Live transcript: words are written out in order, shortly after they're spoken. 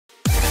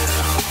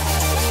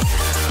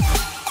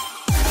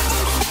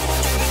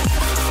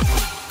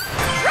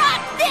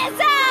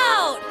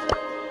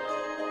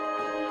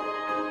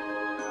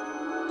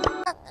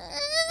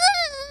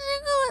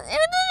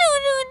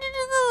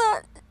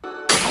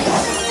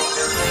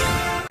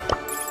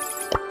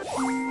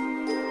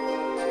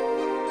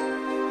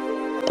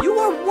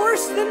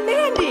worse than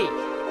Mandy!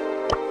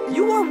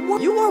 You are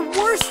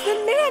worse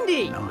than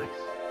Mandy! Nice.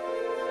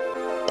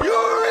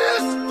 You're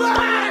his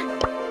fag!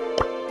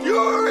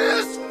 You're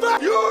his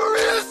fag! You're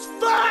his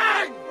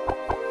fag!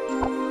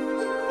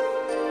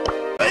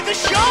 Play the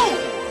show!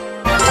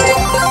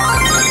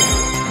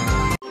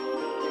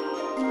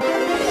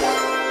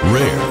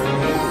 Rare.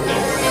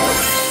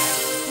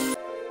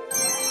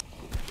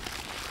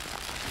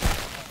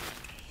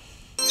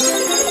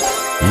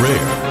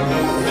 Rare.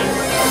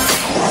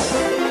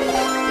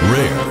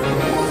 Rare.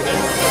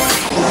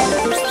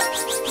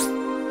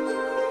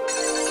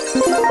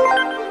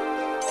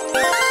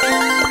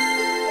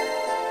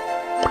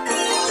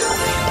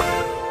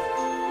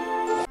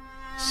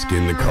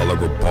 Skin the color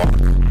of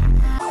bark.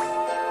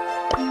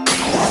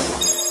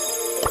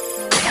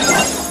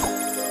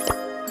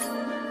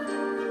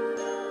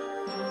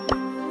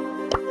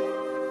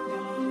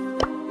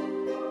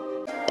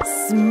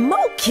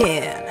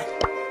 Smokin'!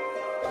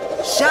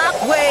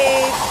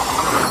 Shockwave!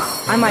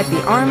 I might be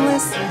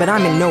armless, but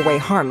I'm in no way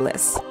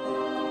harmless.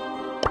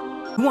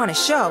 You want a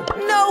show?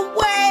 No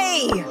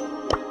way!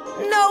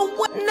 No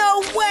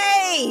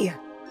way!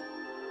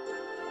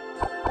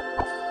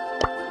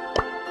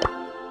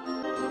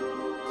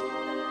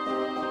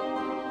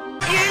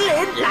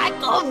 Feeling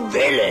like a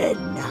villain!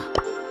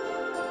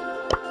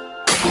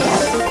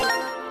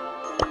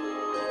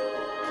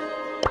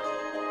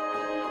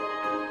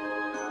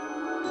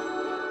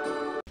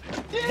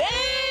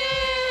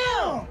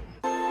 Damn!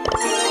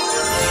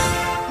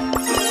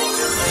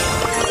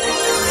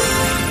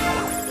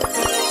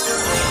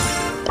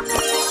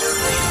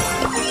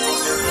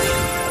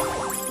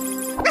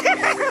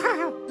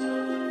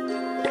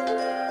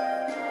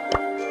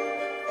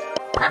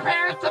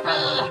 Prepare to be!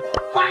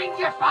 Find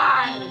your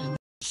find!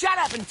 Shut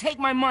up and take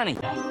my money!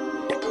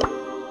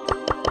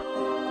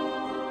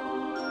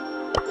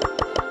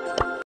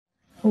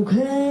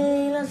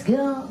 Okay, let's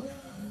go.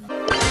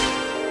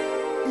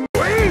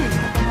 Rare.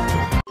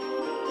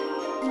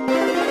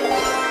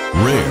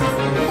 Rare.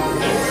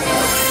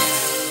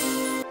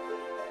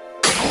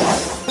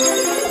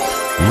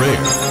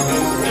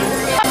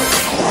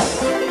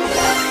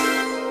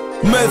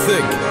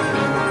 Mythic.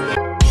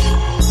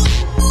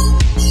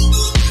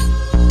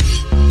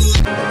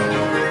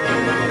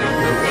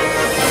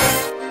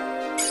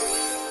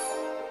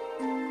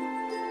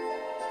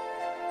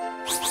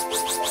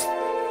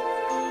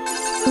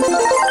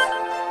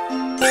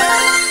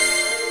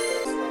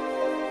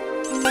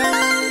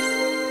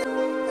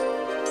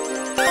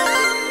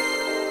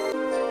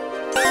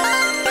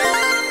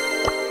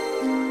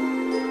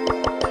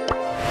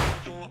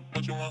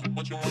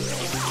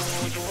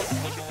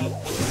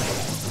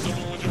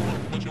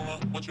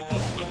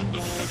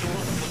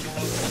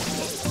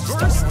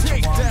 First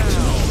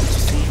takedown!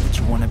 See what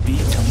you wanna be,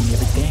 tell me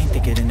everything,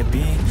 think it into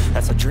being.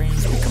 That's how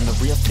dreams become the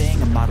real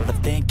thing. A model of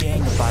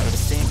thinking, a bottle of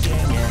sinking,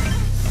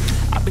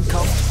 yeah. I've been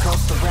coast to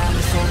coast around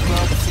this whole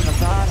globe. I've seen a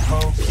lot of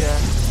hope, yeah.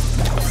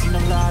 I've seen a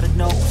lot of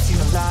notes, seen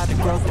a lot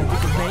of growth, and we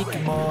can make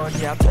it more.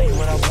 Yeah, I'll tell you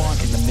what I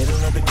want in the middle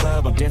of the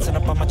club. I'm dancing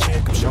up on my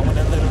chick, I'm showing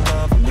a little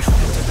love. I'm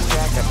listening to the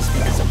track, got the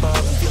speakers above,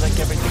 and feel like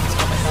everything's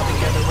coming all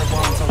together at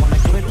once. I want a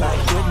good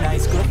life, good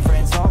nights, good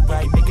friends,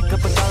 alright. Make a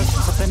couple dollars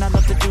from something I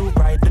love to do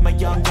right. Live my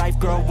young life,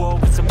 grow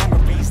old with some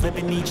memories.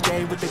 Living each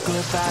day with a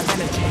good vibe,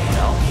 energy.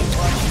 Tell me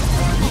what you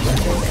want, you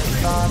take a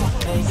thought,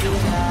 make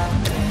it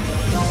happen.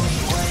 The only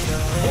way to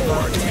live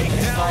up in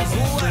this life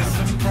is with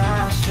some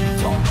passion.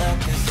 Don't let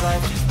this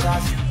life just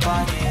pass you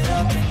by. Get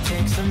up and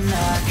take some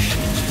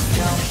action. Just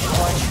tell me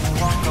what you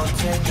want, go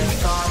take a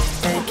thought and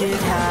make it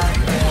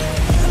happen.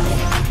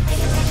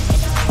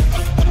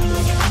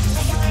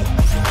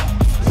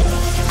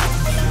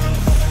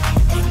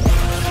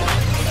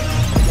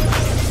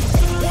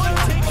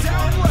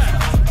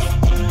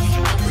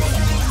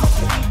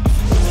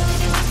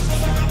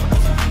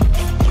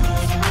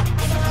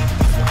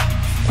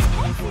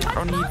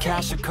 I don't need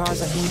cash or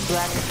cars, I need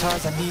black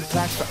guitars, I need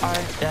plaques for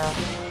art, yeah.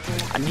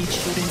 I need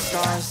shooting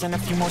stars and a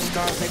few more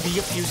scars, maybe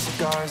a few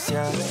cigars,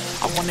 yeah.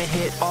 I wanna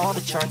hit all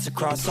the charts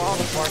across all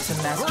the parts, and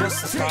that's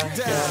just the start,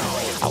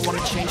 yeah. I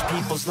wanna change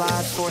people's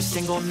lives for a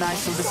single night,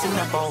 so listen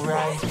up,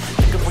 alright.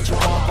 Think of what you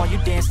want while you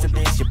dance to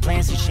this. Your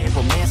plans and shit,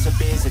 romance or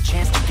biz, a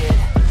chance to get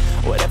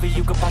whatever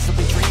you could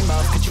possibly dream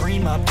of. Could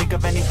dream up, think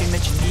of anything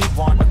that you need.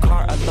 Want a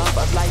car, a love,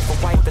 a life, a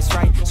wife, that's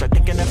right. Start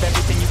thinking of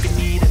everything you can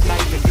need in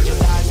life and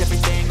visualize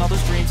everything, all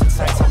those dreams and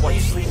sights. So while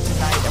you sleep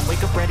tonight and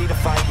wake up ready to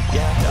fight,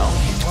 yeah. Tell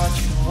me what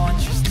you want,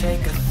 just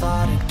take a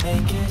thought and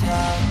make it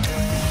happen.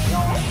 The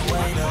only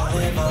way to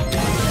live up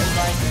in this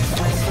life is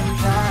with some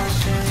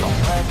passion. Don't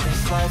let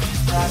this life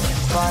just pass you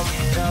by.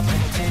 Get up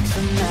and take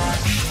some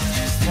action.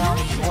 Just tell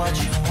me what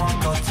you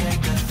want, go take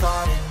a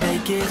thought and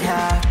make it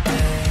happen.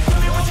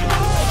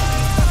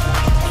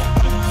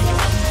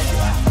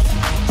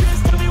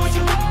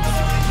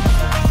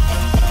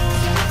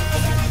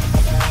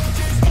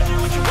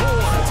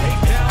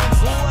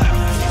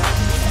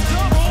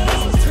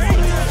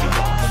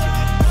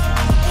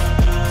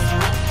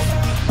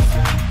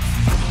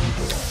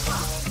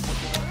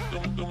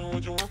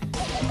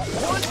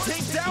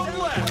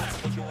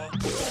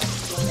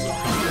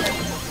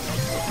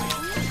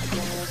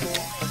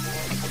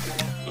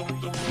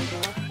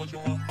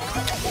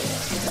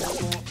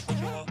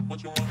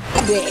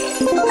 this.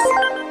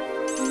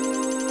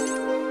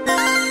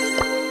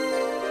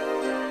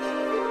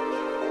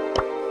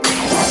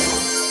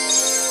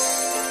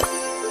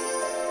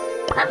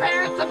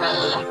 Prepare to be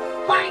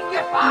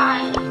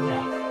magnified!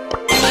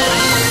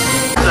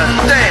 The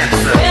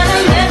dancer.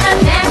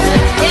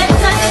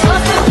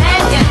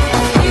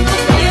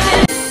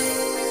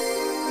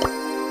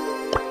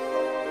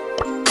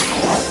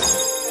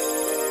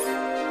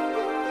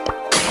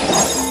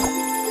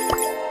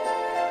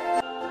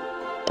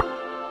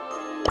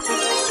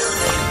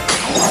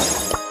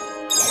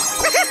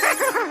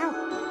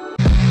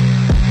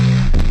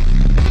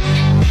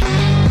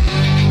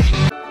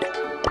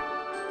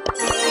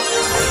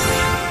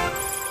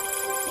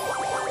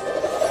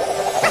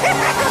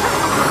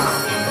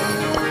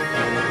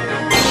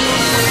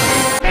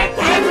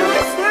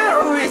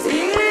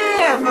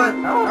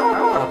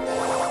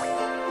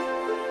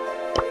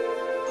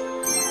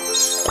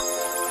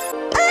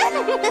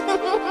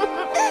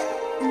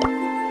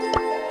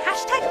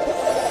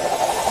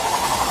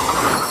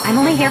 I'm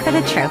only here for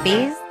the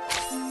trophies.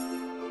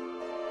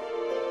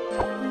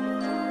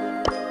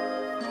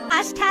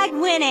 Hashtag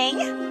winning.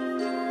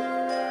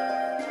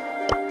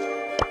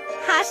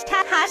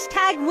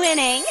 Hashtag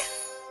winning.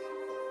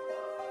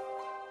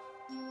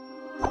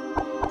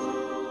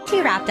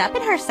 She wrapped up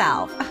in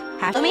herself.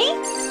 Me?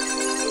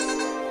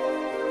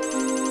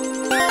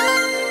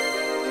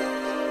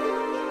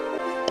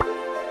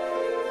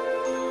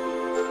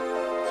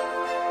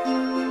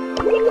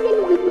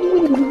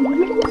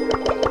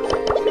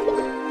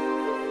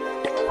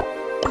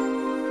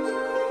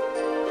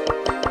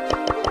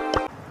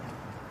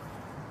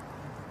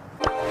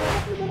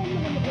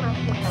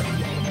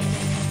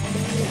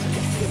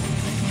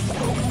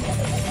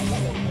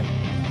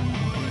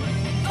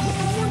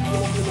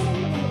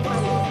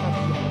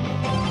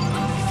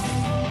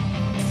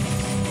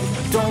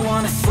 Don't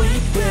wanna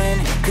sleep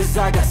in, cause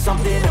I got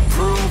something to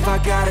prove. I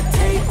gotta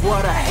take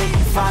what I hate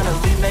and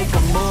finally make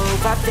a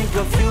move. I think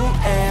of you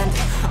and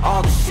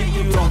all the shit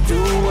you don't do.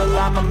 Well,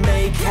 I'ma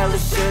make hella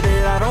sure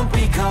that I don't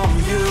become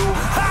you.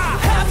 I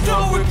have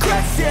no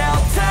regrets, yeah,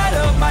 I'll tie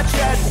up my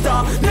chest.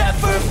 I'll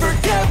never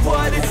forget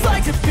what it's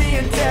like to be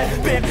in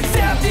debt. Been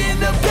stabbed in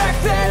the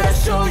back bed, I'll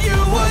show you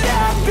what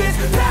happens.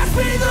 Pass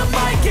me the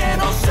mic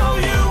and I'll show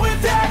you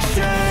with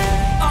action.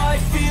 I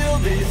feel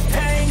this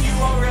pain, you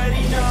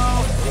already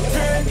know.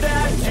 Turn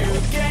that to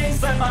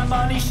gains, let my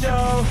money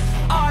show.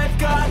 I've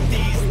got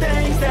these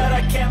things that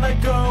I can't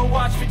let go.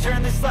 Watch me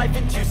turn this life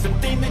into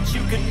something that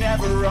you could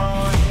never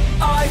own.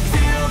 I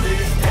feel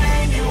this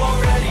pain, you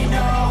already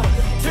know.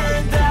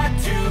 Turn that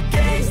to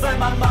gains, let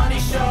my money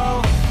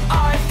show.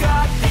 I've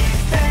got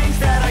these things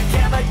that I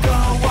can't let go.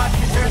 Watch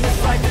me turn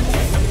this life into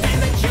something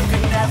that you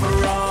could never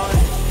own.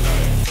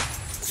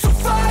 So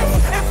fight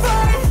and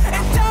fight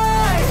and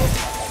die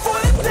for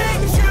the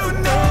things you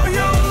know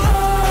you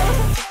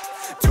love.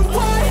 Do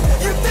what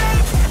you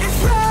think is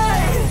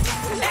right,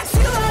 and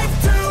see life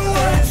do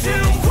what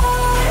you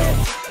want.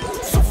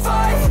 So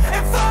fight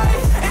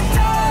and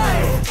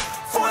die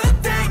for the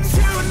things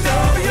you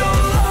know you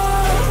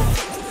love.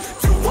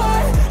 Do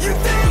what you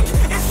think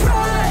is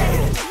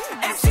right,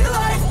 and see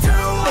life do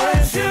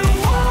what you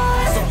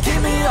want. So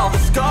give me all the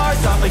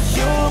scars, I'm a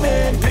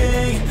human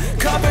being.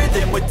 Cover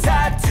them with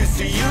tattoos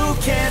so you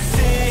can't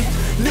see.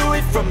 Knew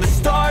it from the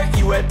start,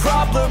 you had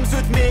problems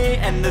with me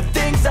and the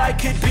things I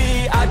could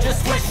be, I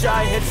just wish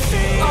I had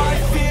seen. I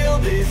feel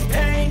this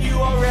pain, you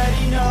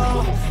already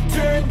know.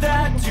 Turn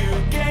that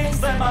to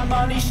gains, let my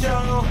money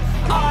show.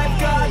 I've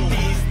got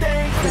these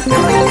things.